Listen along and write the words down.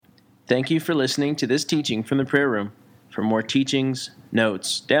Thank you for listening to this teaching from the Prayer Room. For more teachings,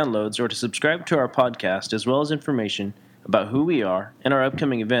 notes, downloads, or to subscribe to our podcast, as well as information about who we are and our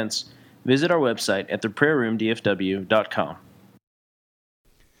upcoming events, visit our website at theprayerroomdfw.com.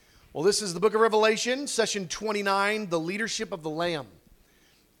 Well, this is the book of Revelation, session 29, the leadership of the Lamb.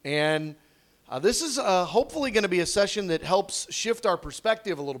 And this is hopefully going to be a session that helps shift our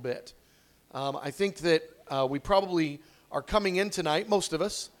perspective a little bit. I think that we probably are coming in tonight, most of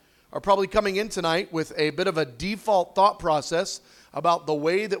us, are probably coming in tonight with a bit of a default thought process about the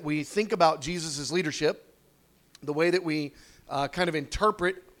way that we think about Jesus' leadership, the way that we kind of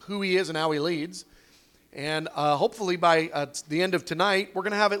interpret who he is and how he leads. And hopefully by the end of tonight, we're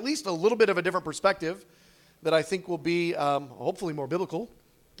going to have at least a little bit of a different perspective that I think will be hopefully more biblical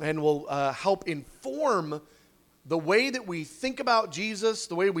and will help inform the way that we think about Jesus,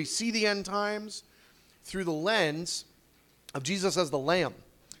 the way we see the end times through the lens of Jesus as the Lamb.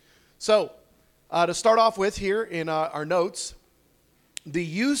 So, to start off with here in our notes, the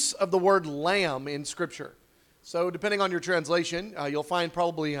use of the word lamb in Scripture. So, depending on your translation, you'll find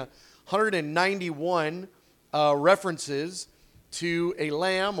probably 191 references to a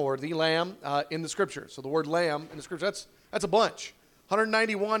lamb or the lamb in the Scripture. So, the word lamb in the Scripture, that's a bunch.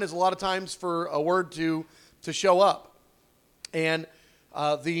 191 is a lot of times for a word to show up. And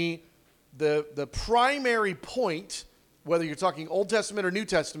the primary point, whether you're talking Old Testament or New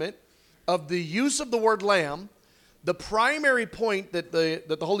Testament, of the use of the word lamb, the primary point that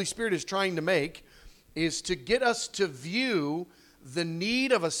the Holy Spirit is trying to make is to get us to view the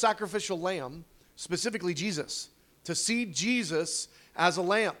need of a sacrificial lamb, specifically Jesus, to see Jesus as a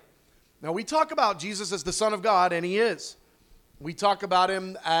lamb. Now, we talk about Jesus as the Son of God, and he is. We talk about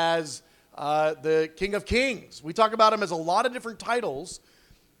him as the King of Kings. We talk about him as a lot of different titles,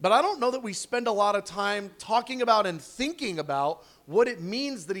 but I don't know that we spend a lot of time talking about and thinking about what it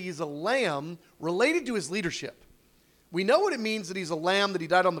means that he's a lamb related to his leadership. We know what it means that he's a lamb, that he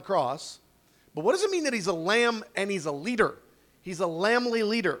died on the cross, but what does it mean that he's a lamb and he's a leader? He's a lambly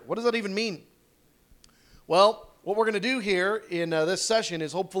leader. What does that even mean? Well, what we're going to do here in this session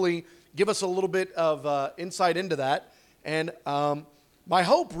is hopefully give us a little bit of insight into that. And my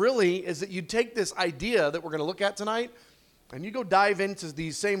hope really is that you take this idea that we're going to look at tonight and you go dive into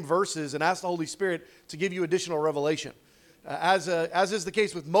these same verses and ask the Holy Spirit to give you additional revelation. As is the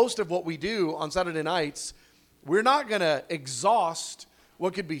case with most of what we do on Saturday nights, we're not going to exhaust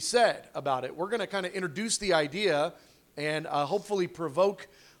what could be said about it. We're going to kind of introduce the idea and hopefully provoke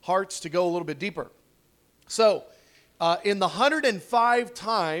hearts to go a little bit deeper. So, in the 105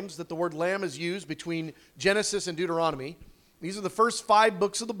 times that the word lamb is used between Genesis and Deuteronomy, these are the first 5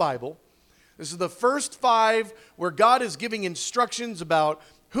 books of the Bible. This is the first 5 where God is giving instructions about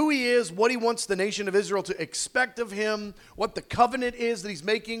who he is, what he wants the nation of Israel to expect of him, what the covenant is that he's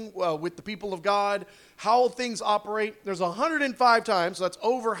making with the people of God, how things operate. There's 105 times, so that's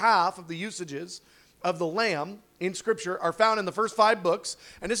over half of the usages of the lamb in Scripture are found in the first 5 books.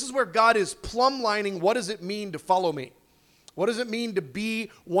 And this is where God is plumb lining, what does it mean to follow me? What does it mean to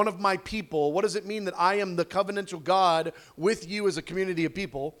be one of my people? What does it mean that I am the covenantal God with you as a community of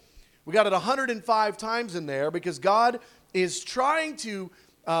people? We got it 105 times in there because God is trying to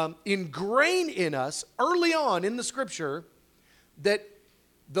ingrain in us early on in the Scripture that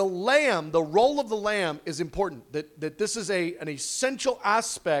the lamb, the role of the lamb is important, that this is an essential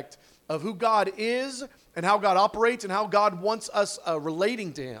aspect of who God is and how God operates and how God wants us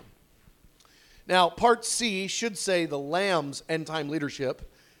relating to him. Now, part C should say the lamb's end-time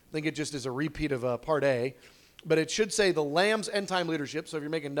leadership. I think it just is a repeat of part A, but it should say the lamb's end-time leadership. So if you're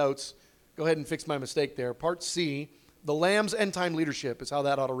making notes, go ahead and fix my mistake there. Part C, the lamb's end-time leadership is how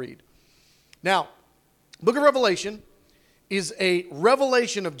that ought to read. Now, book of Revelation is a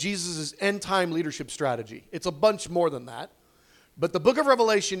revelation of Jesus' end-time leadership strategy. It's a bunch more than that. But the book of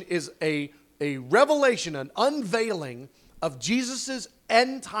Revelation is a revelation, an unveiling of Jesus'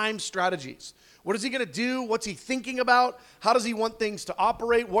 end-time strategies. What is he going to do? What's he thinking about? How does he want things to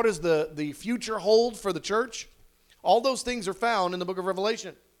operate? What does the future hold for the church? All those things are found in the book of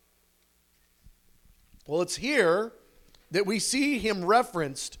Revelation. Well, it's here that we see him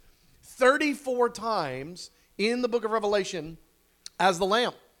referenced 34 times in the book of Revelation as the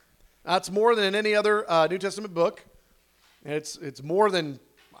Lamb. That's more than in any other New Testament book. It's more than,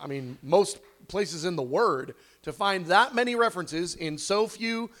 most places in the Word to find that many references in so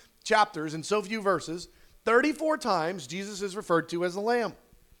few chapters and so few verses. 34 times Jesus is referred to as the Lamb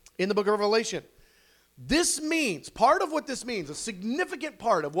in the book of Revelation. This means, part of what this means, a significant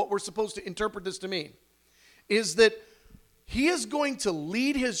part of what we're supposed to interpret this to mean, is that he is going to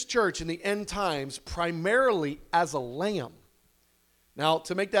lead his church in the end times primarily as a lamb. Now,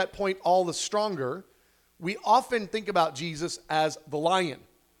 to make that point all the stronger, we often think about Jesus as the lion.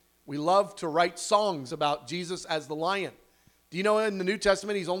 We love to write songs about Jesus as the lion. Do you know in the New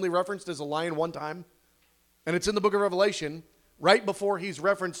Testament he's only referenced as a lion one time? And it's in the book of Revelation, right before he's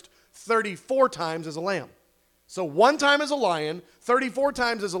referenced 34 times as a lamb. So one time as a lion, 34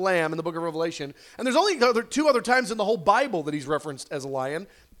 times as a lamb in the book of Revelation. And there's only two other times in the whole Bible that he's referenced as a lion.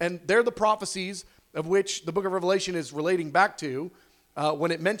 And they're the prophecies of which the book of Revelation is relating back to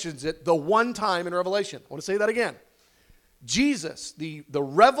when it mentions it the one time in Revelation. I want to say that again. Jesus, the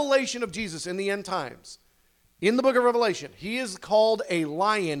revelation of Jesus in the end times, in the book of Revelation, he is called a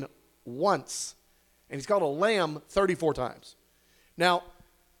lion once. And he's called a lamb 34 times. Now,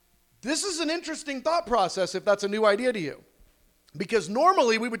 this is an interesting thought process if that's a new idea to you. Because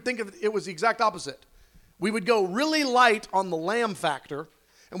normally we would think of it was the exact opposite. We would go really light on the lamb factor,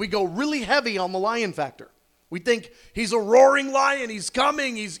 and we go really heavy on the lion factor. We think he's a roaring lion, he's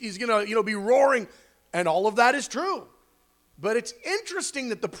coming, he's going to be roaring, and all of that is true. But it's interesting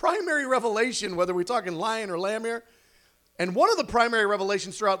that the primary revelation, whether we're talking lion or lamb here, and one of the primary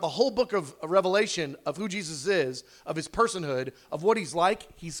revelations throughout the whole book of Revelation of who Jesus is, of his personhood, of what he's like,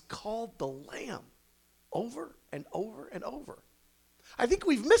 he's called the Lamb over and over and over. I think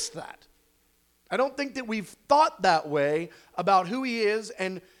we've missed that. I don't think that we've thought that way about who he is,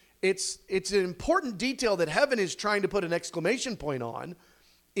 and it's an important detail that heaven is trying to put an exclamation point on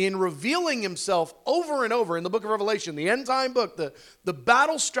in revealing himself over and over in the book of Revelation, the end time book, the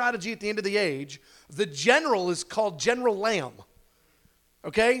battle strategy at the end of the age. The general is called General Lamb.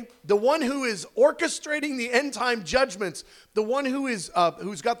 Okay? The one who is orchestrating the end time judgments, the one who is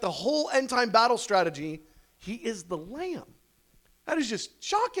who's got the whole end time battle strategy, he is the Lamb. That is just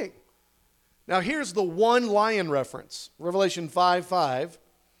shocking. Now here's the one lion reference. Revelation 5:5.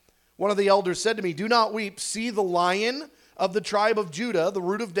 One of the elders said to me, "Do not weep. See, the Lion of the tribe of Judah, the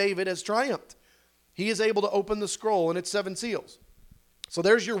root of David, has triumphed. He is able to open the scroll and its 7 seals." So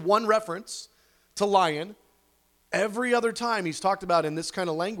there's your one reference to lion. Every other time he's talked about in this kind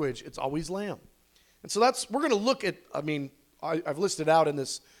of language, it's always lamb. And so we're going to look at, I've listed out in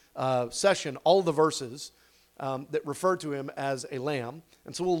this session all the verses that refer to him as a lamb.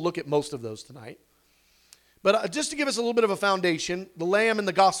 And so we'll look at most of those tonight. But just to give us a little bit of a foundation, the lamb in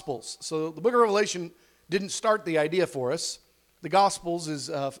the Gospels. So the book of Revelation didn't start the idea for us. The Gospels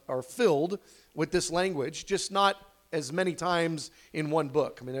are filled with this language, just not as many times in one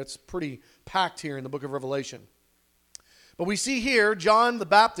book. I mean, it's pretty packed here in the book of Revelation. But we see here John the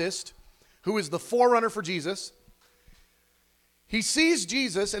Baptist, who is the forerunner for Jesus. He sees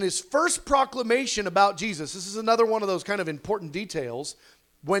Jesus, and his first proclamation about Jesus, this is another one of those kind of important details.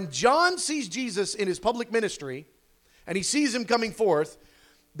 When John sees Jesus in his public ministry, and he sees him coming forth,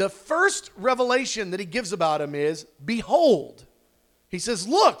 the first revelation that he gives about him is, "Behold." He says,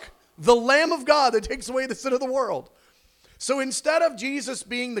 "Look, the Lamb of God that takes away the sin of the world." So instead of Jesus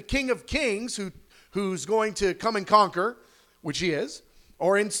being the King of Kings who's going to come and conquer, which he is,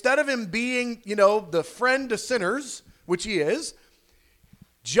 or instead of him being, the friend to sinners, which he is,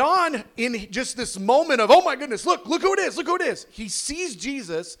 John, in just this moment of, oh my goodness, look who it is. He sees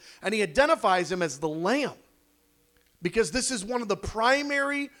Jesus and he identifies him as the Lamb. Because this is one of the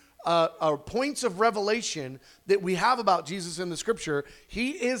primary points of revelation that we have about Jesus in the Scripture.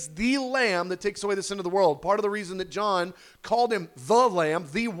 He is the Lamb that takes away the sin of the world. Part of the reason that John called him the Lamb,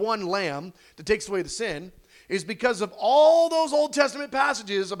 the one Lamb that takes away the sin, is because of all those Old Testament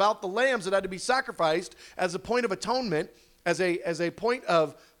passages about the lambs that had to be sacrificed as a point of atonement, as a point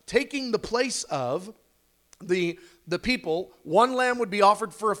of taking the place of the people. One lamb would be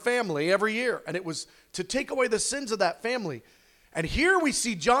offered for a family every year, and it was to take away the sins of that family. And here we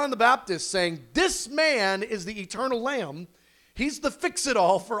see John the Baptist saying, this man is the eternal lamb. He's the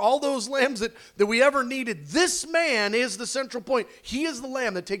fix-it-all for all those lambs that we ever needed. This man is the central point. He is the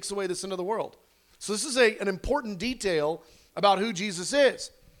lamb that takes away the sin of the world. So this is an important detail about who Jesus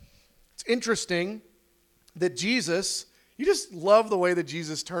is. It's interesting that Jesus, you just love the way that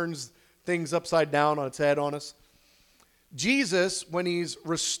Jesus turns things upside down on its head on us. Jesus, when he's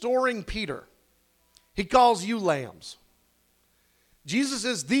restoring Peter, he calls you lambs. Jesus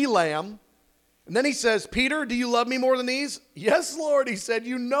is the lamb. And then he says, Peter, do you love me more than these? Yes, Lord. He said,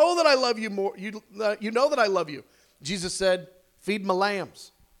 you know that I love you more. You know that I love you. Jesus said, feed my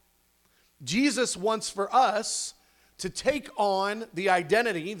lambs. Jesus wants for us to take on the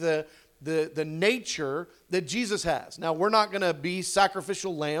identity, the nature that Jesus has. Now, we're not going to be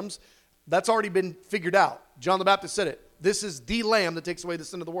sacrificial lambs. That's already been figured out. John the Baptist said it. This is the lamb that takes away the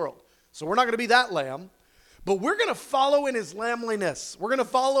sin of the world. So we're not going to be that lamb. But we're going to follow in his lambliness. We're going to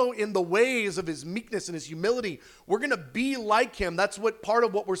follow in the ways of his meekness and his humility. We're going to be like him. That's what part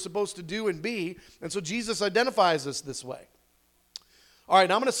of what we're supposed to do and be. And so Jesus identifies us this way. All right,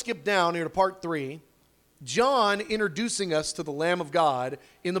 now I'm going to skip down here to part 3. John introducing us to the Lamb of God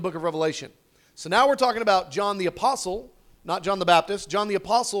in the book of Revelation. So now we're talking about John the Apostle, not John the Baptist. John the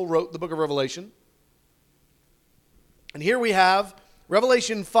Apostle wrote the book of Revelation. And here we have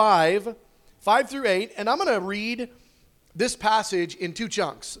Revelation 5 through 8, and I'm going to read this passage in 2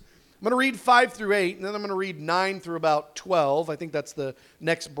 chunks. I'm going to read 5 through 8, and then I'm going to read 9 through about 12. I think that's the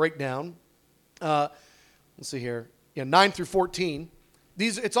next breakdown. Let's see here. 9 through 14.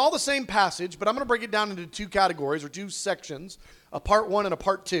 It's all the same passage, but I'm going to break it down into 2 categories or 2 sections, a part 1 and a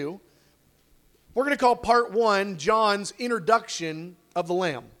part 2. We're going to call part 1 John's introduction of the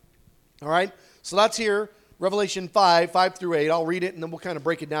Lamb. All right? So that's here, Revelation 5 through 8. I'll read it, and then we'll kind of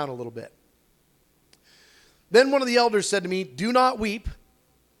break it down a little bit. Then one of the elders said to me, "Do not weep.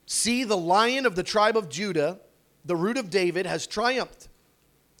 See, the Lion of the tribe of Judah, the Root of David, has triumphed.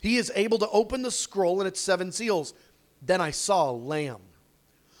 He is able to open the scroll and its 7 seals." Then I saw a lamb,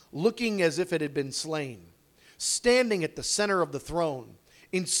 looking as if it had been slain, standing at the center of the throne,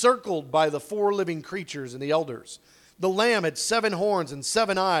 encircled by the 4 living creatures and the elders. The lamb had 7 horns and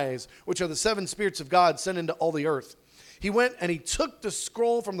 7 eyes, which are the 7 spirits of God sent into all the earth. He went and he took the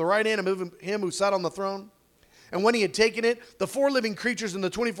scroll from the right hand of him who sat on the throne. And when he had taken it, the 4 living creatures and the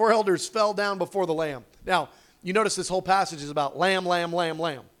 24 elders fell down before the Lamb. Now, you notice this whole passage is about lamb, lamb, lamb,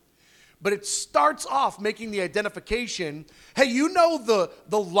 lamb. But it starts off making the identification, hey, you know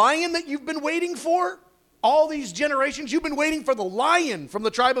the lion that you've been waiting for? All these generations, you've been waiting for the lion from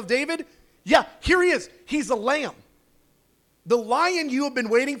the tribe of David? Yeah, here he is. He's a lamb. The lion you have been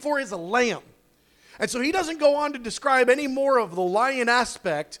waiting for is a lamb. And so he doesn't go on to describe any more of the lion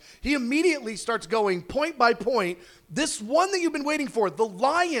aspect. He immediately starts going point by point. This one that you've been waiting for, the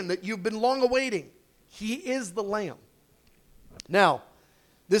lion that you've been long awaiting, he is the lamb. Now,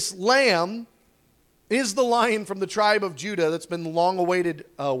 this lamb is the lion from the tribe of Judah that's been the long awaited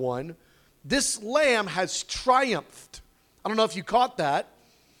one. This lamb has triumphed. I don't know if you caught that.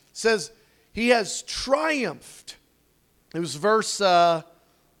 It says he has triumphed. It was verse, let's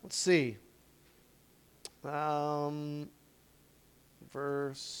see.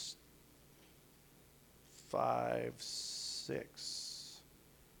 Verse 5, 6.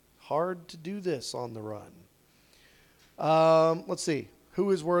 Hard to do this on the run. Let's see.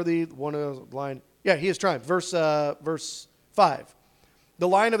 Who is worthy? One of the line. Yeah, he is triumphed. Verse 5. The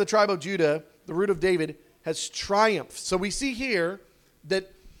Lion of the tribe of Judah, the Root of David, has triumphed. So we see here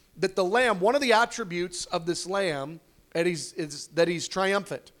that the Lamb, one of the attributes of this Lamb, is that he's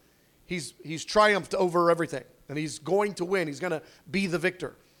triumphant. He's triumphed over everything, and he's going to win. He's going to be the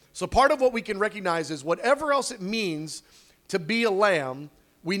victor. So part of what we can recognize is whatever else it means to be a lamb,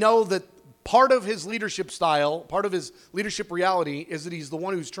 we know that part of his leadership style, part of his leadership reality is that he's the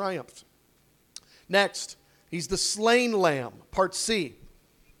one who's triumphed. Next, he's the slain lamb, part C.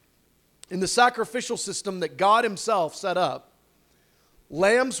 In the sacrificial system that God himself set up,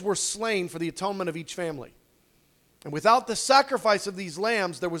 lambs were slain for the atonement of each family. And without the sacrifice of these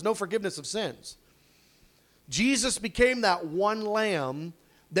lambs, there was no forgiveness of sins. Jesus became that one lamb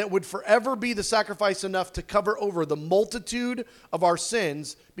that would forever be the sacrifice enough to cover over the multitude of our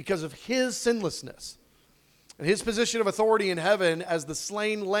sins because of his sinlessness. And his position of authority in heaven as the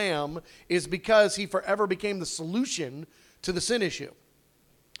slain lamb is because he forever became the solution to the sin issue.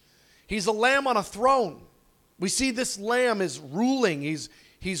 He's a lamb on a throne. We see this lamb is ruling.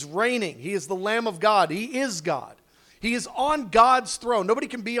 He's reigning. He is the Lamb of God. He is God. He is on God's throne. Nobody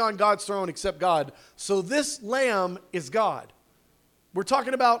can be on God's throne except God. So this lamb is God. We're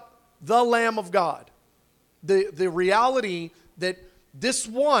talking about the Lamb of God. The reality that this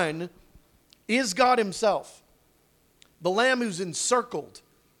one is God himself. The lamb who's encircled.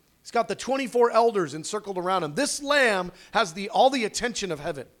 He's got the 24 elders encircled around him. This lamb has all the attention of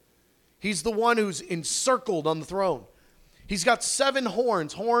heaven. He's the one who's encircled on the throne. He's got 7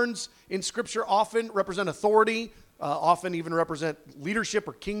 horns. Horns in Scripture often represent authority, often even represent leadership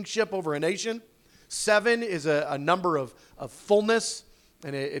or kingship over a nation. 7 is a number of fullness,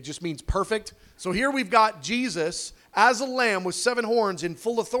 and it just means perfect. So here we've got Jesus as a lamb with 7 horns in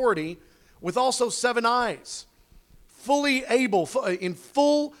full authority, with also 7 eyes, fully able, in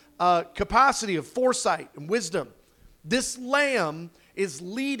full capacity of foresight and wisdom. This lamb is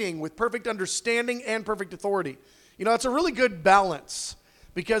leading with perfect understanding and perfect authority. You know, it's a really good balance.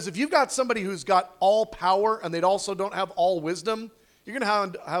 Because if you've got somebody who's got all power and they also don't have all wisdom, you're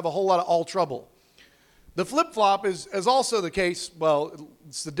going to have a whole lot of all trouble. The flip-flop is also the case. Well,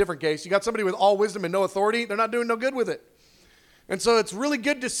 it's a different case. You got somebody with all wisdom and no authority. They're not doing no good with it. And so it's really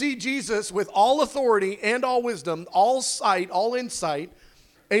good to see Jesus with all authority and all wisdom, all sight, all insight,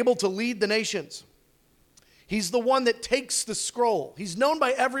 able to lead the nations. He's the one that takes the scroll. He's known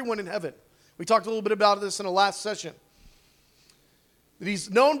by everyone in heaven. We talked a little bit about this in the last session. That he's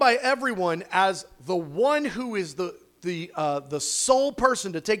known by everyone as the one who is the sole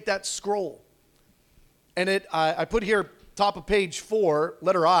person to take that scroll. And I put here, top of page 4,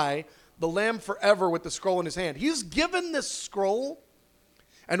 letter I, the Lamb forever with the scroll in his hand. He's given this scroll,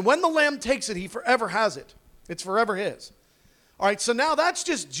 and when the Lamb takes it, he forever has it. It's forever his. All right, so now that's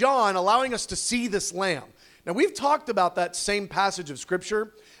just John allowing us to see this Lamb. Now, we've talked about that same passage of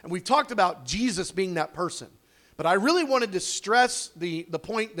Scripture, and we've talked about Jesus being that person. But I really wanted to stress the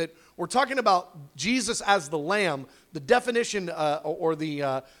point that we're talking about Jesus as the Lamb, the definition or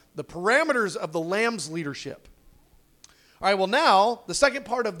the parameters of the Lamb's leadership. All right, well now, the second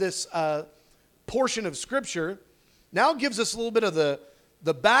part of this portion of Scripture now gives us a little bit of the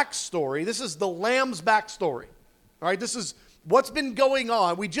backstory. This is the Lamb's backstory. All right, this is what's been going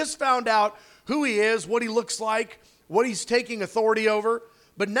on. We just found out who he is, what he looks like, what he's taking authority over.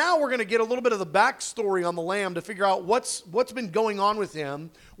 But now we're going to get a little bit of the backstory on the Lamb to figure out what's been going on with him.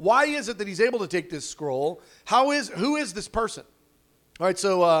 Why is it that he's able to take this scroll? Who is this person? All right,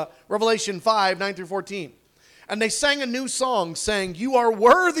 so Revelation 5, 9 through 14. And they sang a new song saying, "You are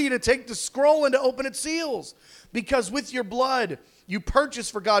worthy to take the scroll and to open its seals, because with your blood you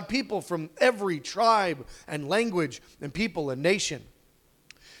purchased for God people from every tribe and language and people and nation.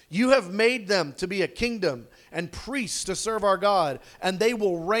 You have made them to be a kingdom and priests to serve our God, and they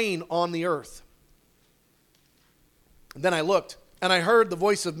will reign on the earth." And then I looked, and I heard the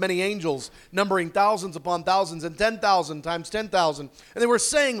voice of many angels, numbering thousands upon thousands and 10,000 times 10,000. And they were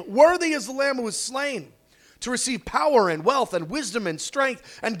saying, "Worthy is the Lamb who was slain to receive power and wealth and wisdom and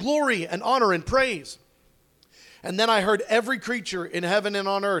strength and glory and honor and praise." And then I heard every creature in heaven and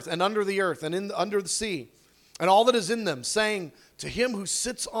on earth and under the earth and under the sea and all that is in them, saying, "To him who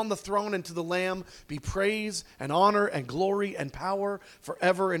sits on the throne and to the Lamb be praise and honor and glory and power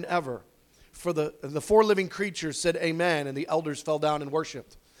forever and ever." For the 4 living creatures said amen, and the elders fell down and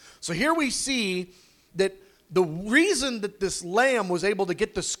worshiped. So here we see that the reason that this Lamb was able to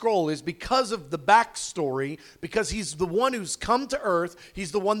get the scroll is because of the backstory, because he's the one who's come to earth.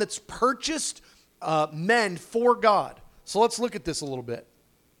 He's the one that's purchased men for God. So let's look at this a little bit.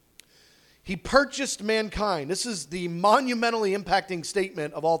 He purchased mankind. This is the monumentally impacting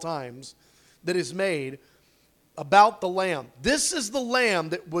statement of all times that is made about the Lamb. This is the Lamb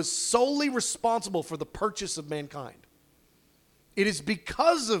that was solely responsible for the purchase of mankind. It is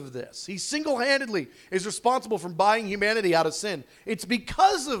because of this. He single-handedly is responsible for buying humanity out of sin. It's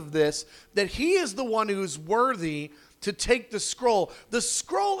because of this that he is the one who is worthy to take the scroll. The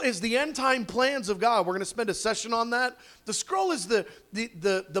scroll is the end-time plans of God. We're going to spend a session on that. The scroll is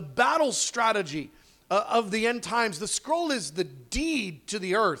the battle strategy of the end times. The scroll is the deed to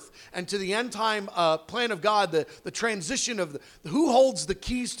the earth and to the end-time plan of God, the transition of who holds the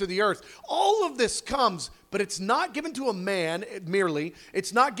keys to the earth. All of this comes, but it's not given to a man merely.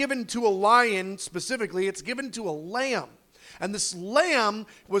 It's not given to a lion specifically. It's given to a lamb. And this lamb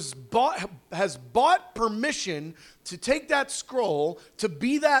has bought permission to take that scroll, to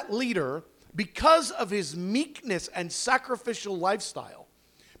be that leader, because of his meekness and sacrificial lifestyle.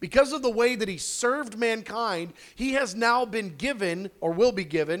 Because of the way that he served mankind, he has now been given, or will be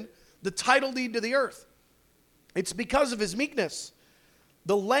given, the title deed to the earth. It's because of his meekness.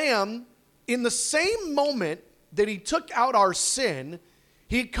 The Lamb, in the same moment that he took out our sin,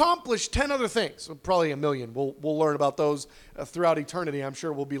 he accomplished 10 other things, probably a million. We'll learn about those throughout eternity. I'm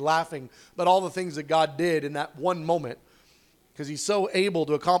sure we'll be laughing about all the things that God did in that one moment, because he's so able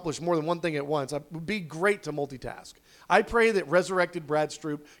to accomplish more than one thing at once. It would be great to multitask. I pray that resurrected Brad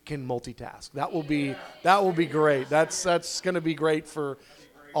Stroop can multitask. That will be great. That's going to be great for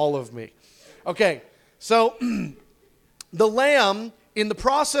all of me. Okay, so the Lamb, in the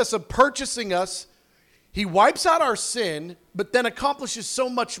process of purchasing us, he wipes out our sin, but then accomplishes so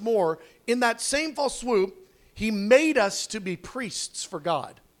much more. In that same false swoop, he made us to be priests for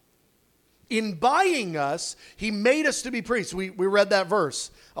God. In buying us, he made us to be priests. We read that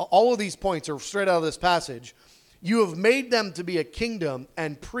verse. All of these points are straight out of this passage. You have made them to be a kingdom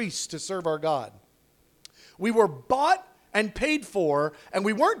and priests to serve our God. We were bought and paid for, and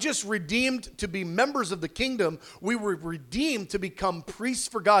we weren't just redeemed to be members of the kingdom. We were redeemed to become priests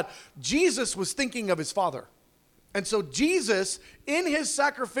for God. Jesus was thinking of his Father. And so Jesus, in his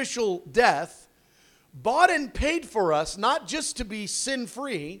sacrificial death, bought and paid for us, not just to be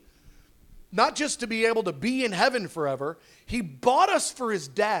sin-free, not just to be able to be in heaven forever. He bought us for his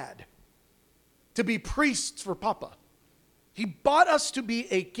dad, to be priests for Papa. He bought us to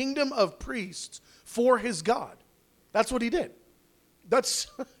be a kingdom of priests for his God. That's what he did. That's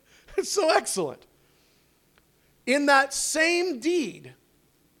so excellent. In that same deed,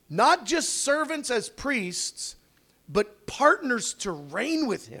 not just servants as priests, but partners to reign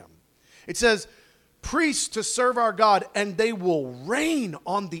with him. It says, priests to serve our God, and they will reign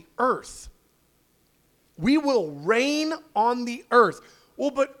on the earth. We will reign on the earth.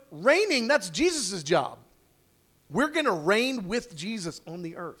 Well, but reigning, that's Jesus' job. We're going to reign with Jesus on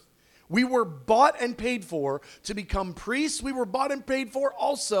the earth. We were bought and paid for to become priests. We were bought and paid for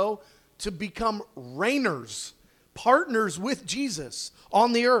also to become reigners, partners with Jesus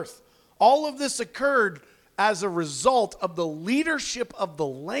on the earth. All of this occurred as a result of the leadership of the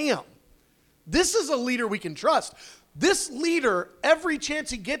Lamb. This is a leader we can trust. This leader, every chance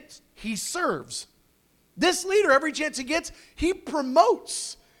he gets, he serves. This leader, every chance he gets, he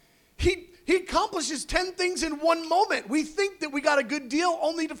promotes. He accomplishes 10 things in one moment. We think that we got a good deal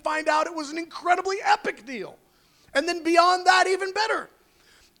only to find out it was an incredibly epic deal. And then beyond that, even better.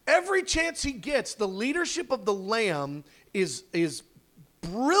 Every chance he gets, the leadership of the Lamb is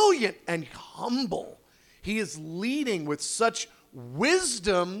brilliant and humble. He is leading with such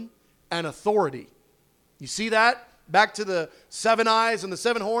wisdom and authority. You see that? Back to the 7 eyes and the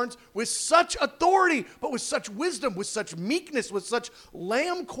 7 horns. With such authority, but with such wisdom, with such meekness, with such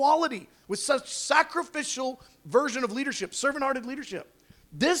lamb quality, with such sacrificial version of leadership, servant-hearted leadership.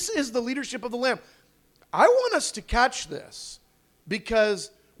 This is the leadership of the Lamb. I want us to catch this,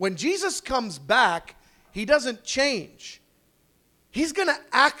 because when Jesus comes back, he doesn't change. He's going to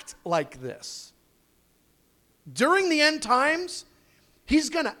act like this. During the end times, he's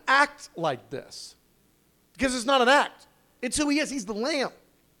going to act like this. Because it's not an act. It's who he is. He's the Lamb.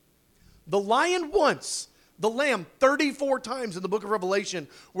 The lion once, the lamb 34 times in the book of Revelation.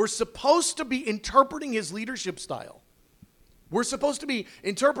 We're supposed to be interpreting his leadership style. We're supposed to be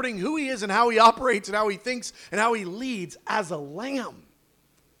interpreting who he is and how he operates and how he thinks and how he leads as a lamb.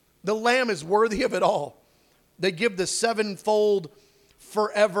 The Lamb is worthy of it all. They give the 7-fold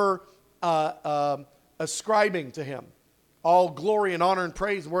forever ascribing to him. All glory and honor and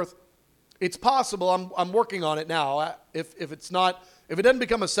praise worth. It's possible. I'm working on it now. If it doesn't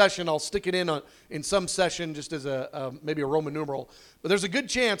become a session, I'll stick it in some session just as maybe a Roman numeral. But there's a good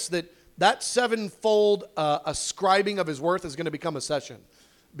chance that 7-fold ascribing of his worth is going to become a session,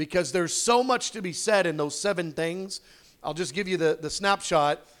 because there's so much to be said in those 7 things. I'll just give you the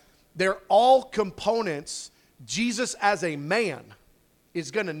snapshot. They're all components Jesus as a man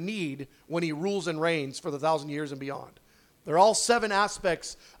is going to need when he rules and reigns for the 1,000 years and beyond. They're all 7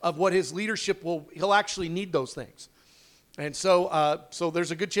 aspects of what his leadership he'll actually need those things. And so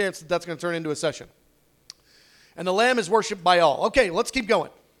there's a good chance that that's going to turn into a session. And the Lamb is worshiped by all. Okay, let's keep going.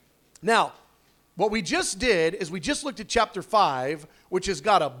 Now, what we just did is we just looked at chapter 5, which has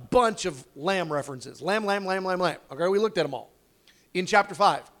got a bunch of lamb references. Lamb, lamb, lamb, lamb, lamb. Okay, we looked at them all in chapter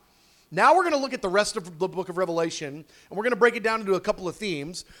 5. Now we're going to look at the rest of the book of Revelation, and we're going to break it down into a couple of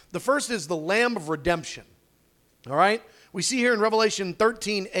themes. The first is the Lamb of redemption. All right? We see here in Revelation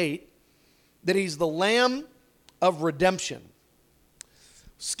 13:8 that he's the Lamb of redemption.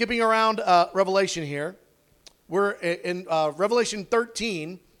 Skipping around Revelation here, we're in Revelation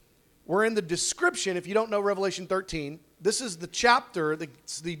 13. We're in the description. If you don't know Revelation 13, this is the chapter,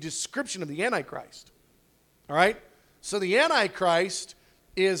 the description of the Antichrist. All right? So the Antichrist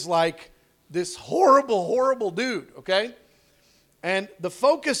is like this horrible, horrible dude, okay? And the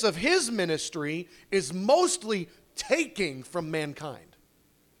focus of his ministry is mostly taking from mankind.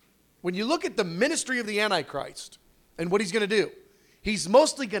 When you look at the ministry of the Antichrist and what he's going to do, he's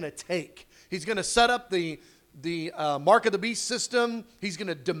mostly going to take. He's going to set up the mark of the beast system. He's going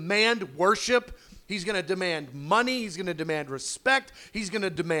to demand worship. He's going to demand money. He's going to demand respect. He's going to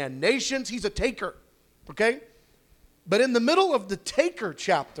demand nations. He's a taker, okay? But in the middle of the taker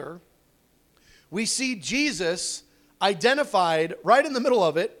chapter, we see Jesus identified right in the middle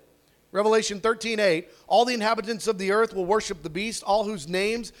of it. Revelation 13:8, all the inhabitants of the earth will worship the beast, all whose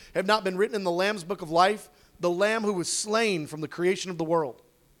names have not been written in the Lamb's book of life, the Lamb who was slain from the creation of the world.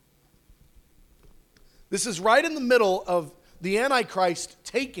 This is right in the middle of the Antichrist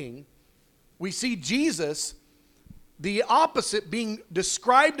taking. We see Jesus, the opposite, being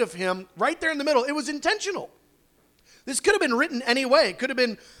described of him right there in the middle. It was intentional. This could have been written any way.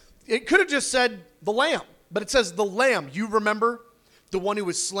 It could have just said the Lamb, but it says the Lamb. You remember the one who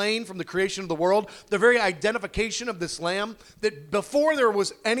was slain from the creation of the world, the very identification of this Lamb, that before there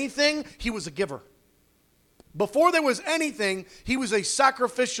was anything, he was a giver. Before there was anything, he was a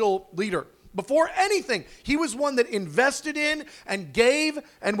sacrificial leader. Before anything, he was one that invested in and gave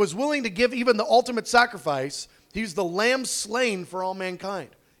and was willing to give even the ultimate sacrifice. He's the lamb slain for all mankind.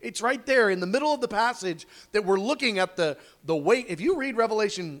 It's right there in the middle of the passage that we're looking at the weight. If you read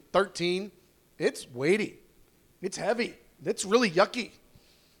Revelation 13, it's weighty. It's heavy. It's really yucky.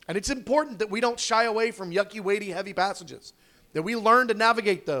 And it's important that we don't shy away from yucky, weighty, heavy passages. That we learn to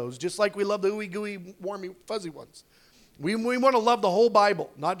navigate those, just like we love the ooey gooey, warmy, fuzzy ones. We want to love the whole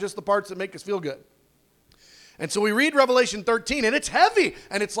Bible, not just the parts that make us feel good. And so we read Revelation 13, and it's heavy.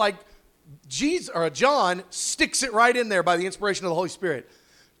 And it's like John sticks it right in there by the inspiration of the Holy Spirit.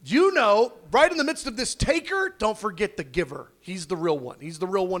 You know, right in the midst of this taker, don't forget the giver. He's the real one. He's the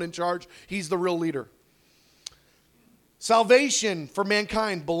real one in charge. He's the real leader. Salvation for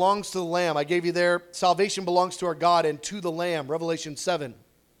mankind belongs to the Lamb. I gave you there. Salvation belongs to our God and to the Lamb. Revelation 7.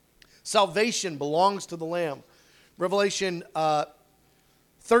 Salvation belongs to the Lamb. Revelation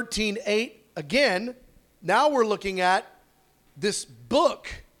 13:8. Again, now we're looking at this book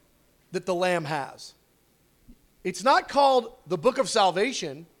that the Lamb has. It's not called the Book of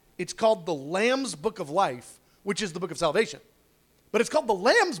Salvation. It's called the Lamb's Book of Life, which is the Book of Salvation. But it's called the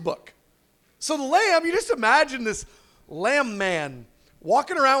Lamb's Book. So the Lamb, you just imagine this Lamb man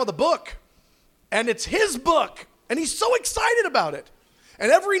walking around with a book, and it's his book, and he's so excited about it.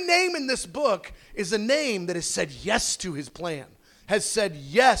 And every name in this book is a name that has said yes to his plan, has said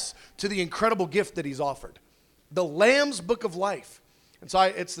yes to the incredible gift that he's offered. The Lamb's Book of Life. And so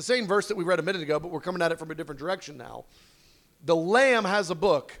it's the same verse that we read a minute ago, but we're coming at it from a different direction now. The Lamb has a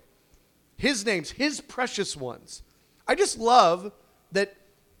book. His name's his precious ones. I just love that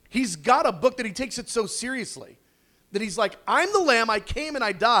he's got a book that he takes it so seriously. That he's like, I'm the Lamb, I came and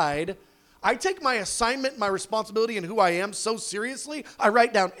I died. I take my assignment, my responsibility, and who I am so seriously, I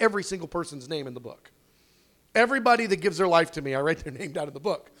write down every single person's name in the book. Everybody that gives their life to me, I write their name down in the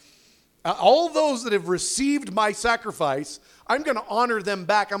book. All those that have received my sacrifice, I'm going to honor them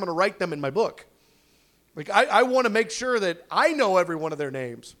back. I'm going to write them in my book. Like I want to make sure that I know every one of their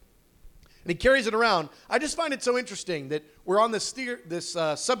names. And he carries it around. I just find it so interesting that we're on this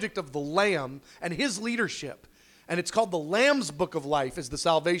subject of the Lamb and his leadership. And it's called the Lamb's Book of Life, is the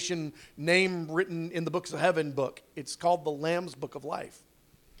salvation name written in the books of heaven book. It's called the Lamb's Book of Life.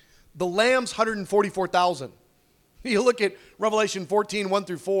 The Lamb's 144,000. You look at Revelation 14, 1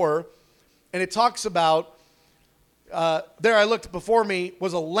 through 4, and it talks about, there I looked before me,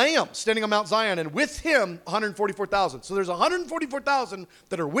 was a lamb standing on Mount Zion, and with him, 144,000. So there's 144,000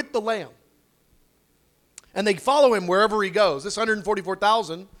 that are with the Lamb. And they follow him wherever he goes. This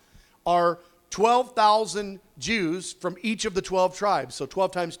 144,000 are 12,000 Jews from each of the 12 tribes. So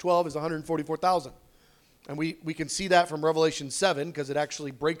 12 times 12 is 144,000. And we can see that from Revelation 7 because it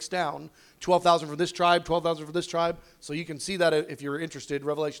actually breaks down 12,000 for this tribe, 12,000 for this tribe. So you can see that if you're interested,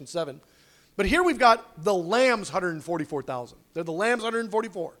 Revelation 7. But here we've got the Lamb's 144,000. They're the Lamb's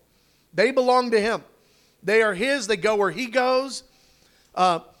 144. They belong to him. They are his. They go where he goes.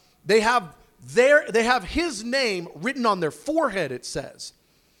 They have his name written on their forehead, it says.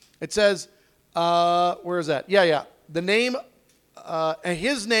 It says, where is that? Yeah. The name, and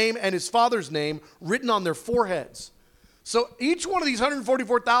his name and his father's name written on their foreheads. So each one of these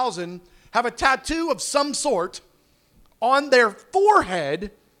 144,000 have a tattoo of some sort on their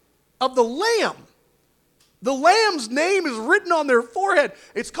forehead of the Lamb. The Lamb's name is written on their forehead.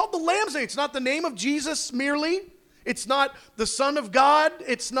 It's called the Lamb's name. It's not the name of Jesus merely. It's not the Son of God.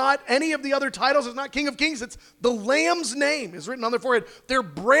 It's not any of the other titles. It's not King of Kings. It's the Lamb's name is written on their forehead. They're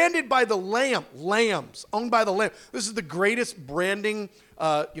branded by the Lamb. Lambs, owned by the Lamb. This is the greatest branding,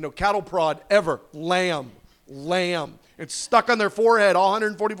 cattle prod ever. Lamb. It's stuck on their forehead, all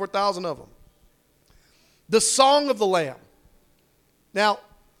 144,000 of them. The Song of the Lamb. Now,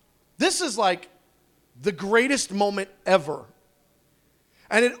 this is like the greatest moment ever.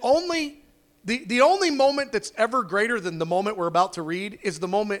 And it only... The only moment that's ever greater than the moment we're about to read is the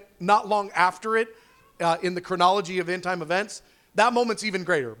moment not long after it in the chronology of end time events. That moment's even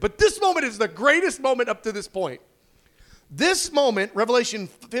greater. But this moment is the greatest moment up to this point. This moment, Revelation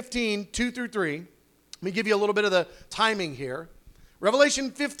 15, 2 through 3, let me give you a little bit of the timing here.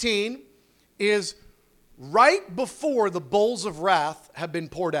 Revelation 15 is right before the bowls of wrath have been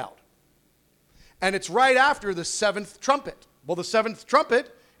poured out. And it's right after the seventh trumpet. Well, the seventh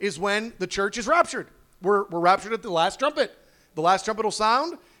trumpet is when the church is raptured. We're raptured at the last trumpet. The last trumpet will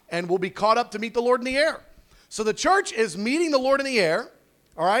sound, and we'll be caught up to meet the Lord in the air. So the church is meeting the Lord in the air,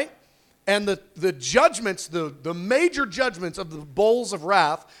 all right? And the judgments, the major judgments of the bowls of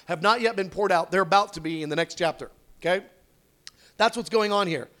wrath have not yet been poured out. They're about to be in the next chapter, okay? That's what's going on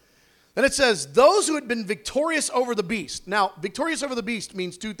here. Then it says, those who had been victorious over the beast. Now, victorious over the beast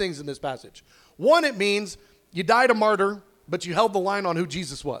means two things in this passage. One, it means you died a martyr, but you held the line on who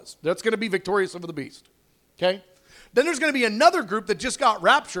Jesus was. That's going to be victorious over the beast. Okay? Then there's going to be another group that just got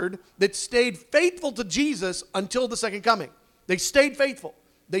raptured that stayed faithful to Jesus until the second coming. They stayed faithful.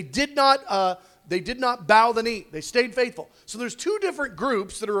 They did not bow the knee. They stayed faithful. So there's two different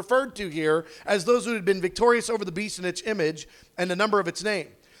groups that are referred to here as those who had been victorious over the beast and its image and the number of its name.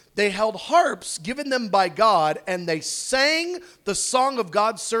 They held harps given them by God, and they sang the song of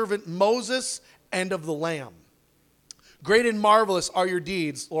God's servant Moses and of the Lamb. Great and marvelous are your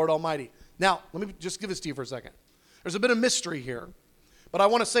deeds, Lord Almighty. Now, let me just give this to you for a second. There's a bit of mystery here, but I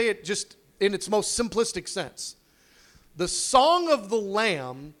want to say it just in its most simplistic sense. The song of the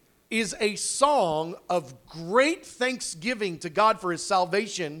Lamb is a song of great thanksgiving to God for his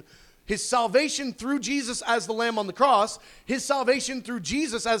salvation through Jesus as the Lamb on the cross, his salvation through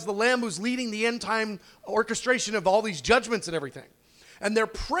Jesus as the Lamb who's leading the end time orchestration of all these judgments and everything. And they're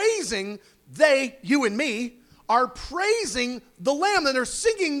praising, you and me, are praising the Lamb, and they're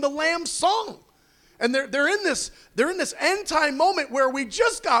singing the Lamb's song. And they're in this end time moment where we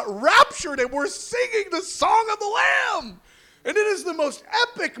just got raptured and we're singing the song of the Lamb. And it is the most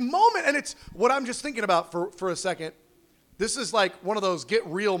epic moment. And it's what I'm just thinking about for a second. This is like one of those get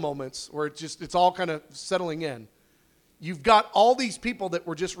real moments where it's all kind of settling in. You've got all these people that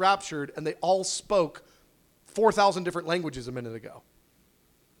were just raptured and they all spoke 4,000 different languages a minute ago.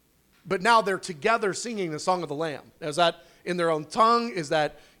 But now they're together singing the song of the Lamb. Is that in their own tongue? Is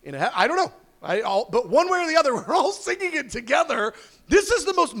that I don't know. But one way or the other, we're all singing it together. This is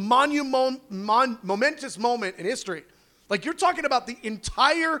the most momentous moment in history. Like, you're talking about the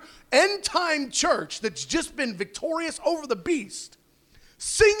entire end-time church that's just been victorious over the beast,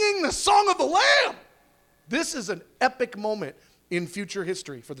 singing the song of the Lamb. This is an epic moment in future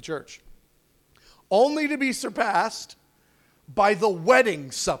history for the church, only to be surpassed by the wedding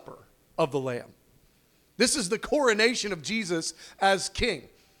supper of the Lamb. This is the coronation of Jesus as king.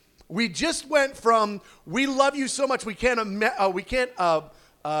 We just went from, we love you so much, we can't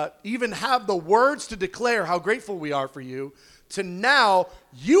even have the words to declare how grateful we are for you, to now,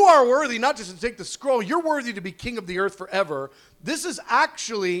 you are worthy not just to take the scroll, you're worthy to be king of the earth forever. This is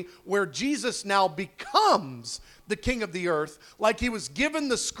actually where Jesus now becomes the king of the earth, like he was given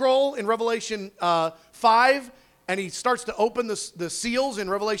the scroll in Revelation 5, and he starts to open the seals in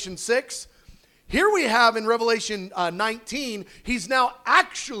Revelation 6. Here we have in Revelation 19, he's now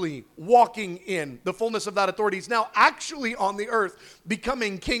actually walking in the fullness of that authority. He's now actually on the earth,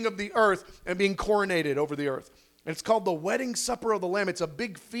 becoming king of the earth and being coronated over the earth. And it's called the wedding supper of the Lamb. It's a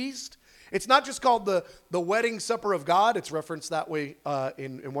big feast. It's not just called the wedding supper of God. It's referenced that way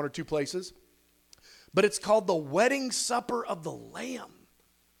in one or two places. But it's called the wedding supper of the Lamb.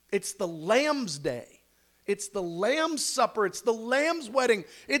 It's the Lamb's day. It's the Lamb's supper. It's the Lamb's wedding.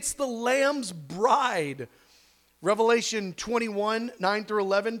 It's the Lamb's bride. Revelation 21, 9 through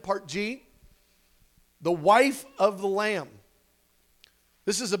 11, part G. The wife of the Lamb.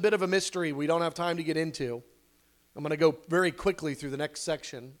 This is a bit of a mystery we don't have time to get into. I'm going to go very quickly through the next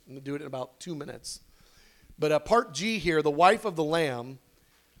section. I'm going to do it in about 2 minutes. But part G here, the wife of the Lamb.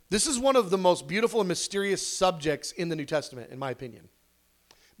 This is one of the most beautiful and mysterious subjects in the New Testament, in my opinion.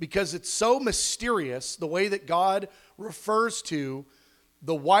 Because it's so mysterious, the way that God refers to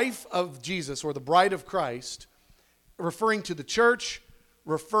the wife of Jesus, or the bride of Christ, referring to the church,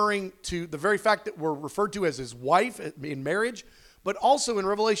 referring to the very fact that we're referred to as his wife in marriage. But also in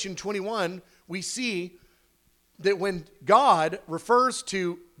Revelation 21, we see that when God refers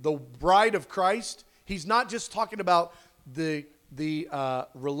to the bride of Christ, he's not just talking about the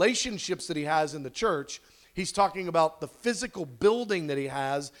relationships that he has in the church. He's talking about the physical building that he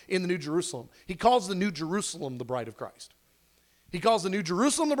has in the New Jerusalem. He calls the New Jerusalem the bride of Christ. He calls the New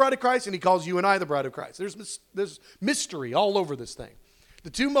Jerusalem the bride of Christ, and he calls you and I the bride of Christ. There's mystery all over this thing. The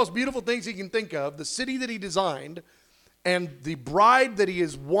two most beautiful things he can think of, the city that he designed and the bride that he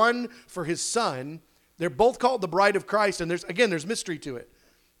has won for his son, they're both called the bride of Christ, and there's mystery to it.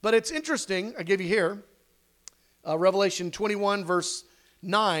 But it's interesting, I give you here, Revelation 21, verse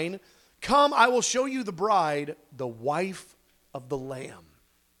 9, come, I will show you the bride, the wife of the Lamb.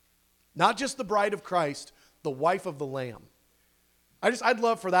 Not just the bride of Christ, the wife of the Lamb. I'd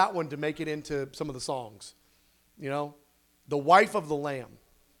love for that one to make it into some of the songs. You know, the wife of the Lamb.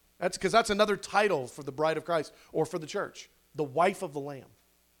 That's because that's another title for the bride of Christ or for the church. The wife of the Lamb.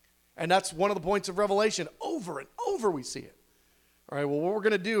 And that's one of the points of Revelation. Over and over we see it. All right, well, what we're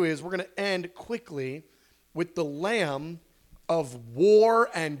going to do is we're going to end quickly with the Lamb of war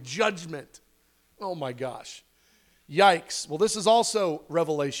and judgment. Oh my gosh. Yikes. Well, this is also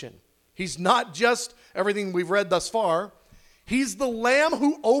Revelation. He's not just everything we've read thus far. He's the Lamb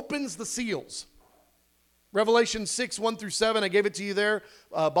who opens the seals. Revelation 6, 1 through 7, I gave it to you there,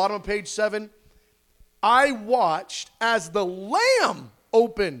 bottom of page 7. I watched as the Lamb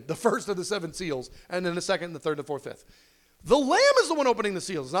opened the first of the 7 seals, and then the second, the third, the fourth, fifth. The Lamb is the one opening the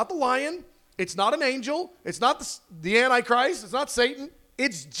seals. It's not the lion. It's not an angel. It's not the Antichrist. It's not Satan.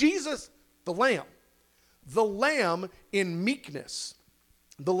 It's Jesus, the Lamb. The Lamb in meekness.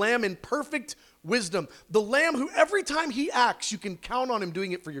 The Lamb in perfect wisdom. The Lamb who every time he acts, you can count on him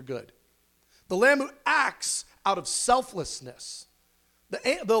doing it for your good. The Lamb who acts out of selflessness.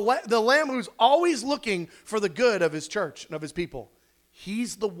 The Lamb who's always looking for the good of his church and of his people.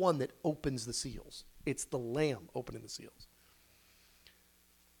 He's the one that opens the seals. It's the Lamb opening the seals.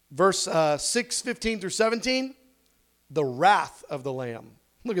 Verse 6, 15 through 17, the wrath of the Lamb.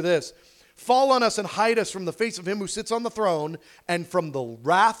 Look at this. Fall on us and hide us from the face of him who sits on the throne and from the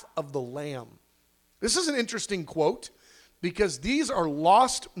wrath of the Lamb. This is an interesting quote because these are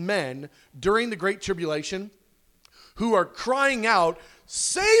lost men during the Great Tribulation who are crying out,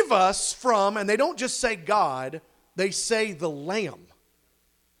 save us from, and they don't just say God, they say the Lamb.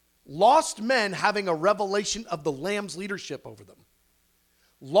 Lost men having a revelation of the Lamb's leadership over them.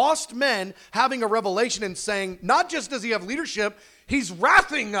 Lost men having a revelation and saying, not just does he have leadership, he's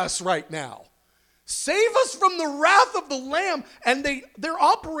wrathing us right now. Save us from the wrath of the Lamb. And they're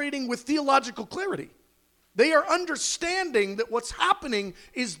operating with theological clarity. They are understanding that what's happening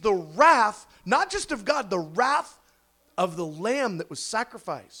is the wrath, not just of God, the wrath of the Lamb that was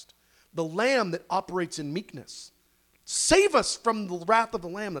sacrificed. The Lamb that operates in meekness. Save us from the wrath of the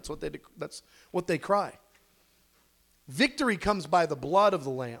Lamb. That's what they cry. Victory comes by the blood of the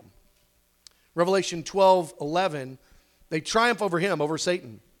Lamb. Revelation 12:11, they triumph over him, over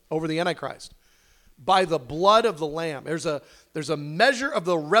Satan, over the Antichrist, by the blood of the Lamb. There's a measure of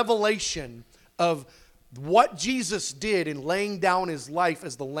the revelation of what Jesus did in laying down his life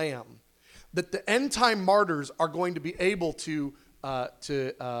as the Lamb, that the end time martyrs are going to be able to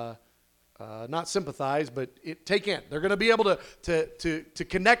not sympathize, but take in. They're going to be able to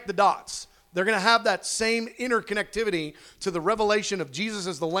connect the dots. They're going to have that same interconnectivity to the revelation of Jesus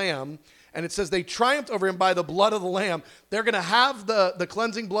as the Lamb. And it says they triumphed over him by the blood of the Lamb. They're going to have the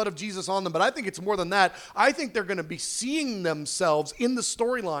cleansing blood of Jesus on them. But I think it's more than that. I think they're going to be seeing themselves in the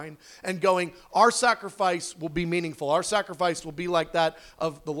storyline and going, our sacrifice will be meaningful. Our sacrifice will be like that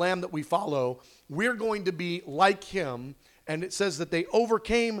of the Lamb that we follow. We're going to be like him. And it says that they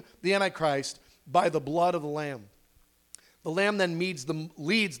overcame the Antichrist by the blood of the Lamb. The Lamb then leads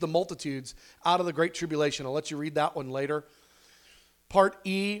the multitudes out of the Great Tribulation. I'll let you read that one later. Part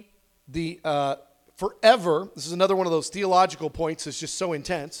E, the forever. This is another one of those theological points that's just so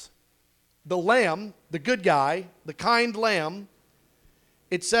intense. The Lamb, the good guy, the kind Lamb,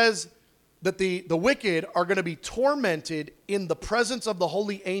 it says that the wicked are going to be tormented in the presence of the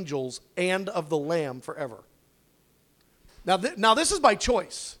holy angels and of the Lamb forever. Now this is by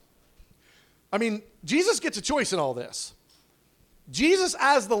choice. I mean, Jesus gets a choice in all this. Jesus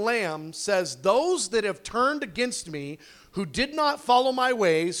as the Lamb says, those that have turned against me, who did not follow my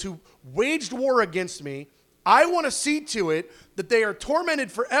ways, who waged war against me, I want to see to it that they are tormented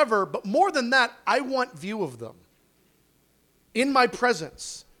forever, but more than that, I want view of them. In my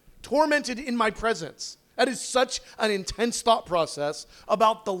presence. Tormented in my presence. That is such an intense thought process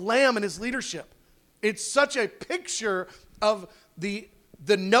about the Lamb and his leadership. It's such a picture of the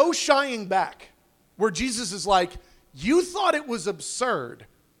no shying back, where Jesus is like, you thought it was absurd.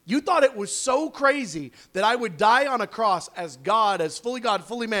 You thought it was so crazy that I would die on a cross as God,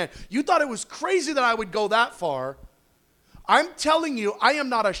 fully man. You thought it was crazy that I would go that far. I'm telling you, I am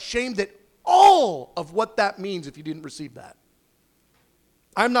not ashamed at all of what that means if you didn't receive that.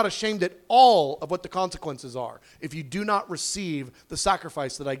 I'm not ashamed at all of what the consequences are if you do not receive the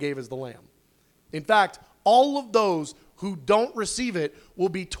sacrifice that I gave as the Lamb. In fact, all of those who don't receive it will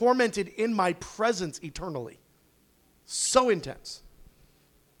be tormented in my presence eternally. So intense.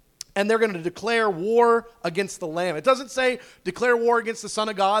 And they're going to declare war against the Lamb. It doesn't say declare war against the Son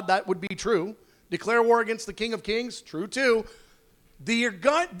of God. That would be true. Declare war against the King of Kings. True too.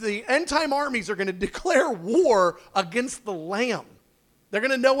 The end time armies are going to declare war against the Lamb. They're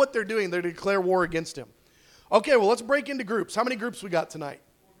going to know what they're doing. They're going to declare war against him. Okay, well, let's break into groups. How many groups we got tonight?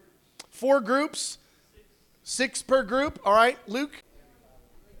 4 groups. 6 per group. All right, Luke?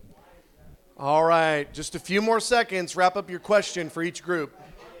 All right, just a few more seconds. Wrap up your question for each group.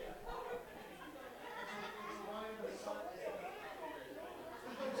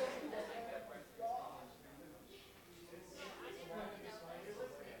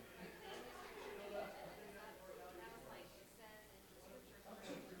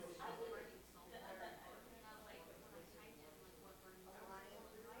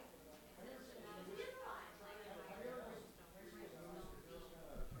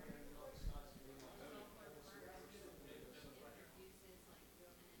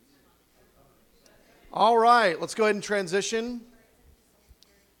 All right, let's go ahead and transition.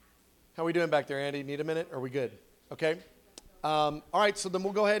 How are we doing back there, Andy? Need a minute? Are we good? Okay. All right, so then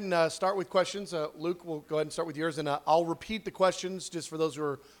we'll go ahead and start with questions. Luke, we'll go ahead and start with yours, and I'll repeat the questions just for those who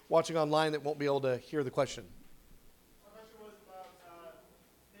are watching online that won't be able to hear the question. My question was about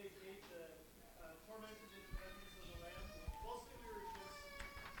page 8, the tormented in the presence of the Lamb. Mostly we were just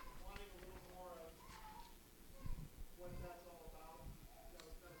wanting a little more of what that's all about. That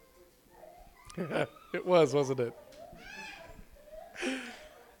was kind of a quick story. It was, wasn't it?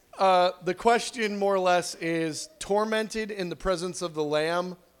 The question, more or less, is tormented in the presence of the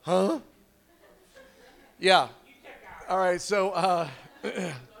Lamb. Huh? Yeah. All right, so,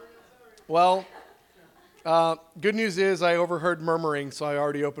 good news is I overheard murmuring, so I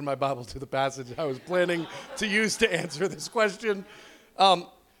already opened my Bible to the passage I was planning to use to answer this question.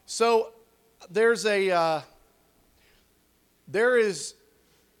 So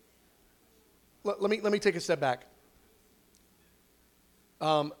let me take a step back.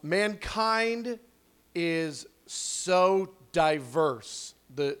 Mankind is so diverse.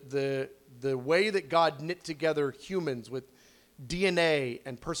 The way that God knit together humans with DNA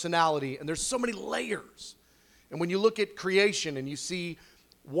and personality, and there's so many layers. And when you look at creation and you see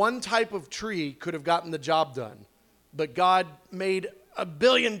one type of tree could have gotten the job done, but God made a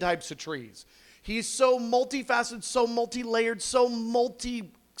billion types of trees. He's so multifaceted, so multi-layered, so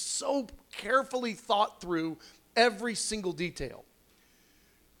carefully thought through every single detail.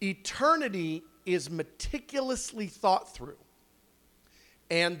 Eternity is meticulously thought through.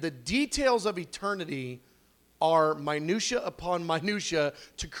 And the details of eternity are minutia upon minutia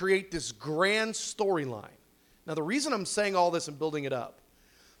to create this grand storyline. Now, the reason I'm saying all this and building it up,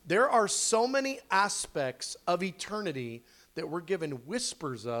 there are so many aspects of eternity that we're given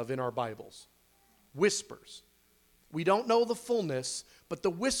whispers of in our Bibles. Whispers. We don't know the fullness, but the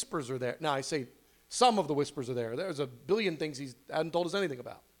whispers are there. Now, I say some of the whispers are there. There's a billion things he hasn't told us anything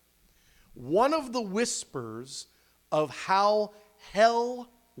about. One of the whispers of how hell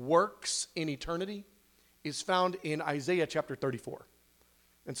works in eternity is found in Isaiah chapter 34.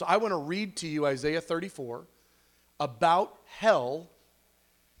 And so I want to read to you Isaiah 34 about hell,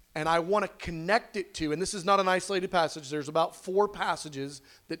 and I want to connect it to, and this is not an isolated passage, there's about 4 passages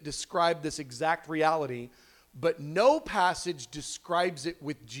that describe this exact reality, but no passage describes it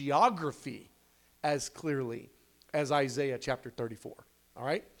with geography as clearly as Isaiah chapter 34. All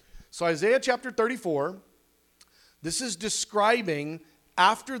right? So Isaiah chapter 34, this is describing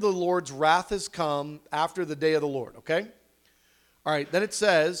after the Lord's wrath has come, after the day of the Lord, okay? All right, then it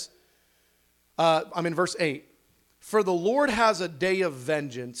says, I'm in verse 8. For the Lord has a day of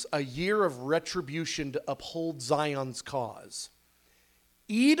vengeance, a year of retribution to uphold Zion's cause.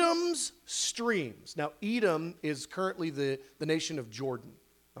 Edom's streams. Now, Edom is currently the nation of Jordan,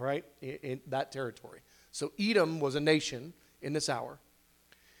 all right, in that territory. So Edom was a nation in this hour.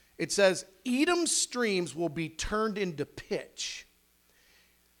 It says, Edom's streams will be turned into pitch,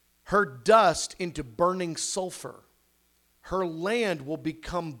 her dust into burning sulfur. Her land will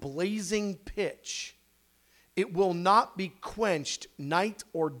become blazing pitch. It will not be quenched night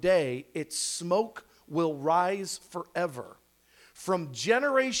or day. Its smoke will rise forever. From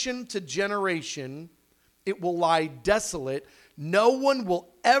generation to generation, it will lie desolate. No one will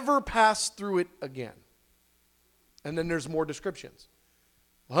ever pass through it again. And then there's more descriptions.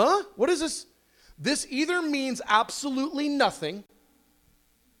 Huh? What is this? This either means absolutely nothing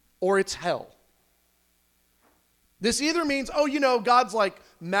or it's hell. This either means, God's like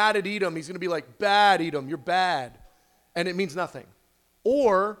mad at Edom. He's going to be like, bad Edom, you're bad. And it means nothing.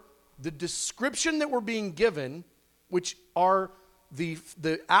 Or the description that we're being given, which are the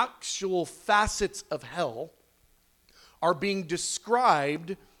actual facets of hell, are being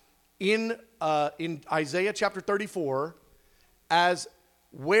described in Isaiah chapter 34 as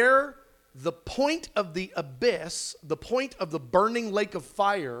where the point of the abyss, the point of the burning lake of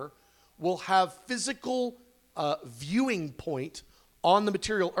fire, will have physical viewing point on the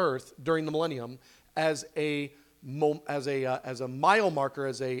material earth during the millennium as a mile marker,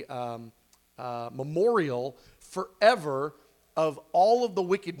 as a memorial forever of all of the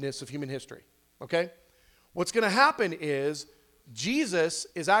wickedness of human history. Okay? What's going to happen is Jesus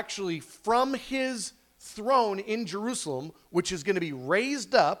is actually from his throne in Jerusalem, which is going to be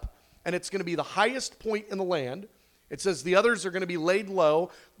raised up, and it's going to be the highest point in the land. It says the others are going to be laid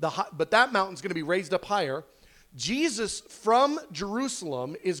low, but that mountain's going to be raised up higher. Jesus from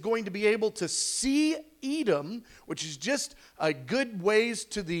Jerusalem is going to be able to see Edom, which is just a good ways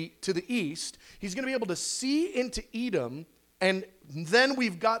to the east. He's going to be able to see into Edom, and then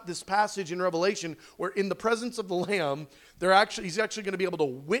we've got this passage in Revelation where in the presence of the Lamb, he's actually going to be able to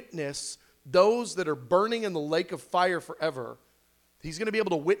witness those that are burning in the lake of fire forever, he's going to be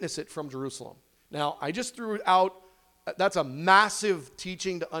able to witness it from Jerusalem. Now, I just threw it out. That's a massive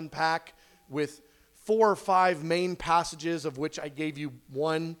teaching to unpack with 4 or 5 main passages, of which I gave you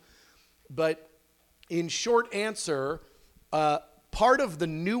one. But in short answer, part of the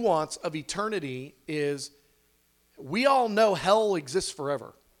nuance of eternity is we all know hell exists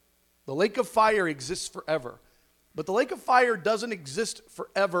forever. The lake of fire exists forever. But the lake of fire doesn't exist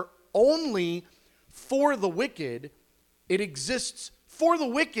forever only for the wicked. It exists for the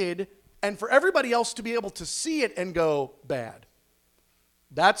wicked and for everybody else to be able to see it and go, bad.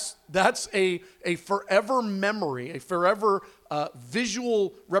 That's a forever memory, a forever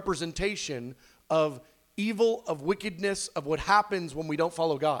visual representation of evil, of wickedness, of what happens when we don't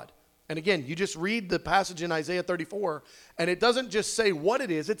follow God. And again, you just read the passage in Isaiah 34, and it doesn't just say what it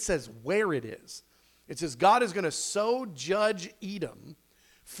is, it says where it is. It says God is going to so judge Edom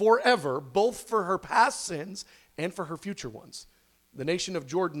forever, both for her past sins and for her future ones. The nation of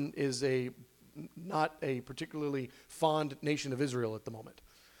Jordan is not a particularly fond nation of Israel at the moment.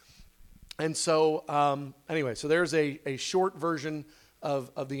 And so, anyway, so there's a short version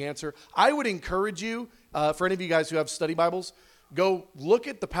of the answer. I would encourage you, for any of you guys who have study Bibles, go look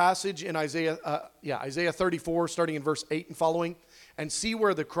at the passage in Isaiah 34, starting in verse 8 and following, and see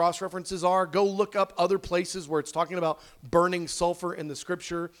where the cross references are. Go look up other places where it's talking about burning sulfur in the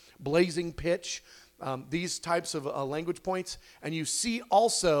scripture, blazing pitch, these types of language points, and you see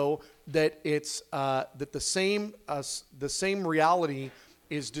also that it's that the same reality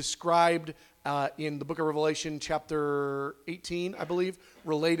is described in the book of Revelation, chapter 18, I believe,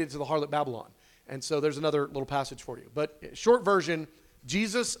 related to the harlot Babylon. And so there's another little passage for you. But short version,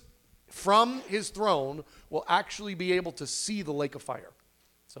 Jesus from his throne will actually be able to see the lake of fire.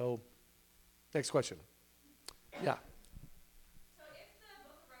 So, next question. Yeah. So if the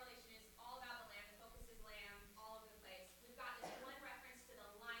book of Revelation is all about the Lamb, the focus is Lamb all over the place, we've got this one reference to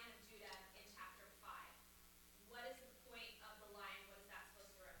the Lion of Judah in chapter 5. What is the point of the lion? What is that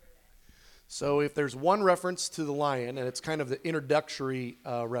supposed to represent? So if there's one reference to the lion, and it's kind of the introductory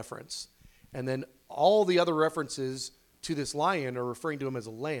reference, and then all the other references to this lion are referring to him as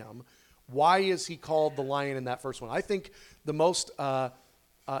a lamb, why is he called the lion in that first one? I think the most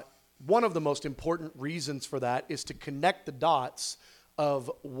one of the most important reasons for that is to connect the dots of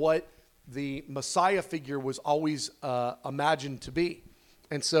what the Messiah figure was always imagined to be.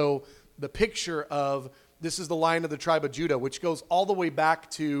 And so the picture of this is the Lion of the tribe of Judah, which goes all the way back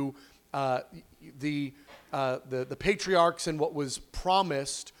to the patriarchs and what was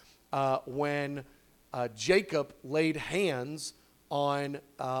promised when Jacob laid hands on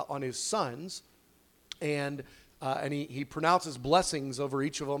his sons, and he pronounces blessings over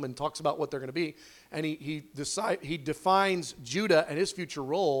each of them and talks about what they're going to be. And he defines Judah and his future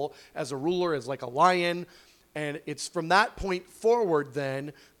role as a ruler, as like a lion. And it's from that point forward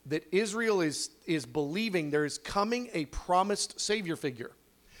then that Israel is believing there is coming a promised Savior figure.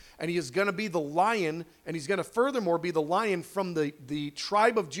 And he is going to be the lion, and he's going to furthermore be the lion from the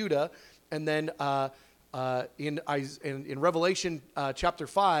tribe of Judah. And then in Revelation chapter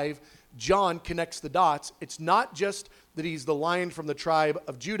 5, John connects the dots. It's not just that he's the lion from the tribe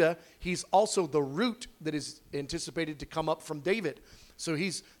of Judah. He's also the root that is anticipated to come up from David. So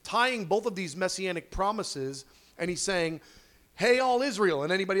he's tying both of these messianic promises, and he's saying, hey, all Israel,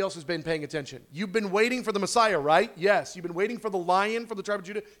 and anybody else who's been paying attention, you've been waiting for the Messiah, right? Yes. You've been waiting for the lion from the tribe of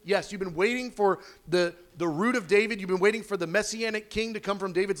Judah? Yes. You've been waiting for the root of David? You've been waiting for the messianic king to come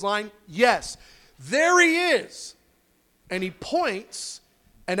from David's line? Yes. There he is. And he points,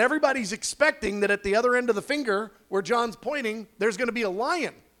 and everybody's expecting that at the other end of the finger, where John's pointing, there's going to be a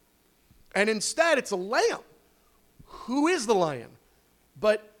lion. And instead, it's a lamb. Who is the lion?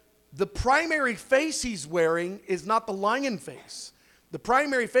 But the primary face he's wearing is not the lion face. The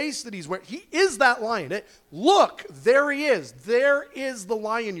primary face that he's wearing, he is that lion. Look, there he is. There is the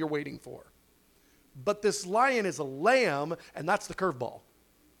lion you're waiting for. But this lion is a lamb, and that's the curveball.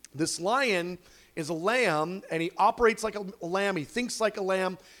 This lion is a lamb, and he operates like a lamb. He thinks like a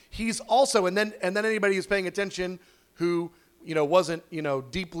lamb. He's also, and then anybody who's paying attention who wasn't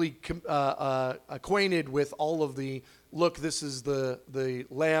deeply acquainted with all of the look, this is the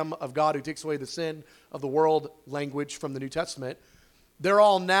Lamb of God who takes away the sin of the world language from the New Testament. They're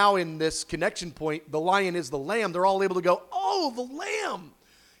all now in this connection point. The lion is the lamb. They're all able to go, oh, the lamb.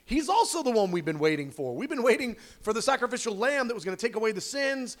 He's also the one we've been waiting for. We've been waiting for the sacrificial lamb that was going to take away the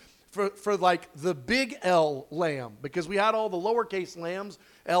sins, for like the big L lamb, because we had all the lowercase lambs,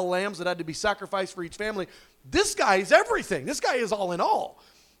 L lambs that had to be sacrificed for each family. This guy is everything. This guy is all in all.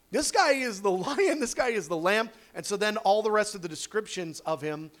 This guy is the lion, this guy is the lamb. And so then all the rest of the descriptions of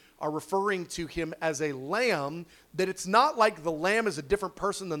him are referring to him as a lamb, that it's not like the lamb is a different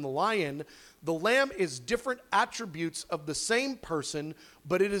person than the lion. The lamb is different attributes of the same person,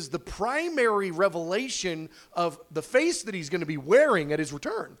 but it is the primary revelation of the face that he's going to be wearing at his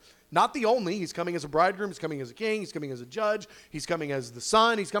return. Not the only. He's coming as a bridegroom, he's coming as a king, he's coming as a judge, he's coming as the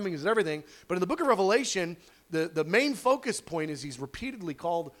son, he's coming as everything. But in the book of Revelation, the main focus point is he's repeatedly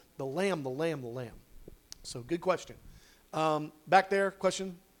called the Lamb, the Lamb, the Lamb. So good question. Back there,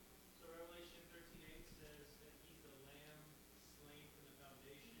 question? So Revelation 13:8 says that he's the lamb slain from the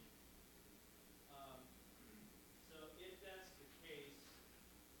foundation. So if that's the case,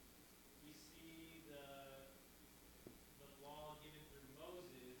 we see the law given through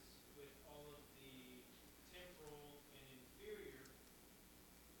Moses with all of the temporal and inferior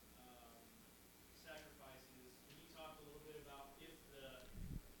sacrifices. Can you talk a little bit about if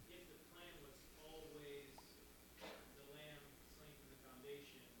the plan was always the lamb slain from the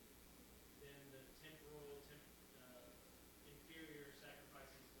foundation, then the inferior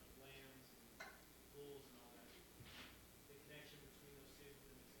sacrifices of lambs and bulls and all that, the connection between those two, does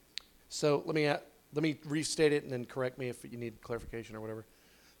that make sense? So let me restate it and then correct me if you need clarification or whatever.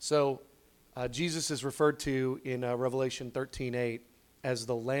 So Jesus is referred to in Revelation 13:8 as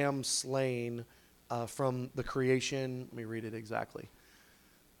the lamb slain from the creation. Let me read it exactly.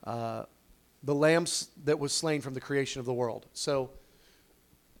 The lamb that was slain from the creation of the world. So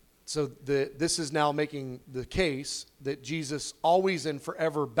this is now making the case that Jesus always and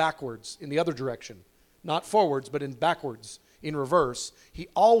forever backwards in the other direction, not forwards, but in backwards, in reverse. He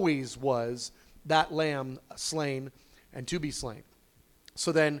always was that lamb slain and to be slain.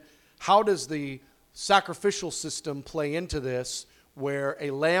 So then how does the sacrificial system play into this, where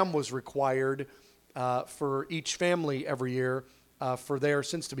a lamb was required for each family every year for their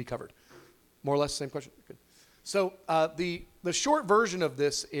sins to be covered? More or less the same question? Good. So the short version of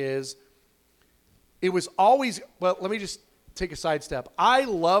this is, it was always, well, let me just take a sidestep. I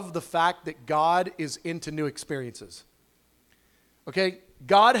love the fact that God is into new experiences. Okay?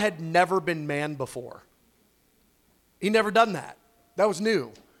 God had never been man before. He never done that. That was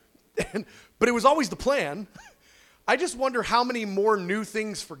new. But it was always the plan. I just wonder how many more new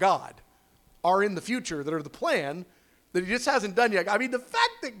things for God are in the future that are the plan that he just hasn't done yet. I mean, the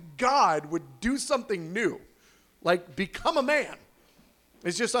fact that God would do something new, like become a man,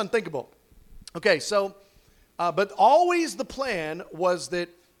 is just unthinkable. Okay, so, but always the plan was that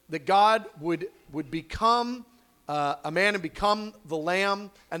God would become a man and become the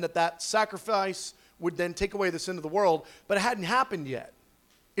lamb, and that sacrifice would then take away the sin of the world, but it hadn't happened yet.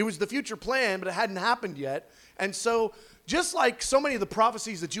 It was the future plan, but it hadn't happened yet. And so, just like so many of the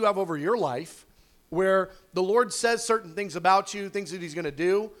prophecies that you have over your life, where the Lord says certain things about you, things that he's going to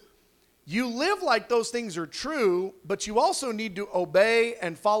do, you live like those things are true, but you also need to obey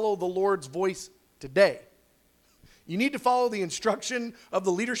and follow the Lord's voice today. You need to follow the instruction of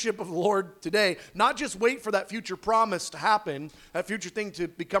the leadership of the Lord today, not just wait for that future promise to happen, that future thing to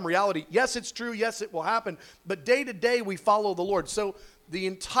become reality. Yes, it's true. Yes, it will happen. But day to day, we follow the Lord. So the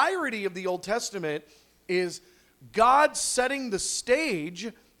entirety of the Old Testament is God setting the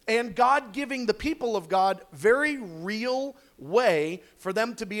stage and God giving the people of God very real way for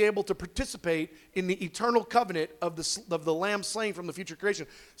them to be able to participate in the eternal covenant of the lamb slain from the future creation.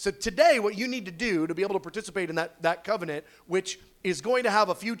 So today, what you need to do to be able to participate in that covenant, which is going to have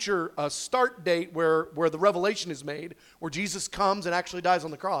a future start date where the revelation is made, where Jesus comes and actually dies on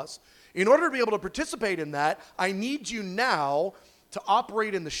the cross. In order to be able to participate in that, I need you now to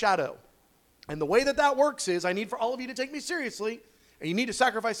operate in the shadow. And the way that works is, I need for all of you to take me seriously, and you need to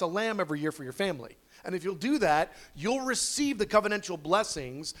sacrifice a lamb every year for your family. And if you'll do that, you'll receive the covenantal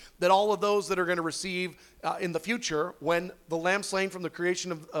blessings that all of those that are going to receive in the future, when the lamb slain from the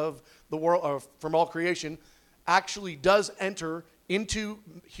creation of the world, from all creation, actually does enter into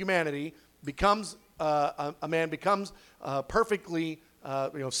humanity, becomes a man, becomes perfectly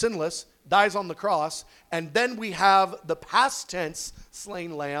sinless, dies on the cross, and then we have the past tense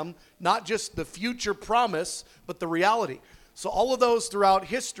slain lamb, not just the future promise, but the reality. So all of those throughout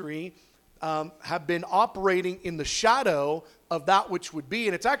history have been operating in the shadow of that which would be.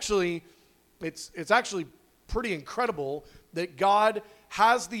 And it's actually pretty incredible that God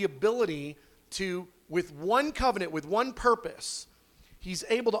has the ability to, with one covenant, with one purpose, he's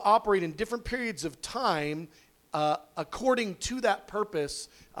able to operate in different periods of time according to that purpose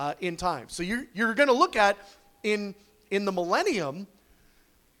in time. So you're going to look at in the millennium,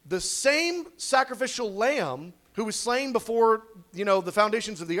 the same sacrificial lamb who was slain before, the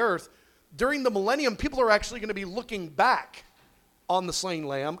foundations of the earth. During the millennium, people are actually going to be looking back on the slain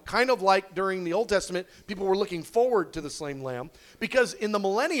lamb, kind of like during the Old Testament, people were looking forward to the slain lamb, because in the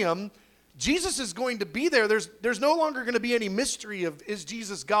millennium, Jesus is going to be there. There's no longer going to be any mystery of, is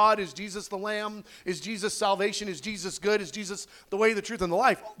Jesus God? Is Jesus the Lamb? Is Jesus salvation? Is Jesus good? Is Jesus the way, the truth, and the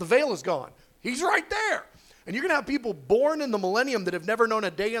life? The veil is gone. He's right there. And you're going to have people born in the millennium that have never known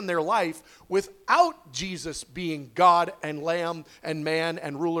a day in their life without Jesus being God and Lamb and man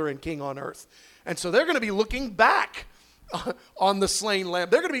and ruler and king on earth. And so they're going to be looking back on the slain lamb.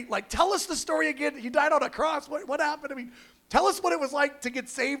 They're going to be like, tell us the story again. He died on a cross. What happened? I mean, tell us what it was like to get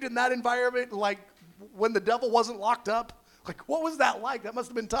saved in that environment, like when the devil wasn't locked up. Like, what was that like? That must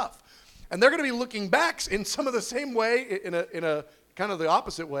have been tough. And they're going to be looking back in some of the same way, in a kind of the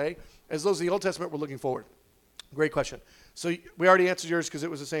opposite way, as those in the Old Testament were looking forward. Great question. So we already answered yours because it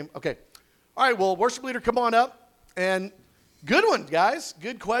was the same. Okay. All right, well, worship leader, come on up. And good one, guys.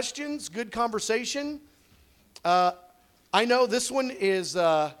 Good questions, good conversation. I know this one is,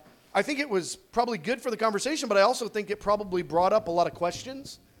 I think it was probably good for the conversation, but I also think it probably brought up a lot of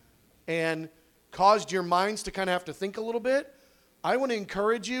questions and caused your minds to kind of have to think a little bit. I want to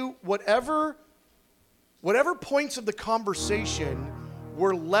encourage you, whatever points of the conversation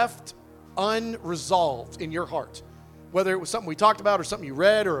were left unresolved in your heart, whether it was something we talked about or something you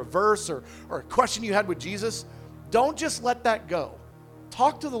read or a verse or a question you had with Jesus, don't just let that go.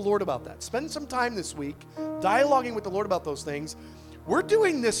 Talk to the Lord about that. Spend some time this week dialoguing with the Lord about those things. We're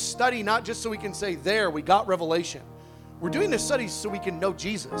doing this study not just so we can say, there, we got revelation. We're doing this study so we can know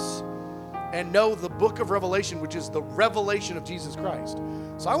Jesus and know the book of Revelation, which is the revelation of Jesus Christ.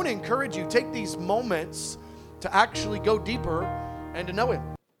 So I want to encourage you, take these moments to actually go deeper and to know Him.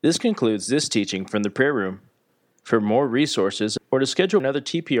 This concludes this teaching from the prayer room. For more resources or to schedule another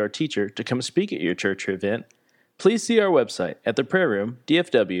TPR teacher to come speak at your church or event, please see our website at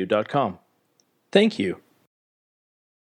theprayerroomdfw.com. Thank you.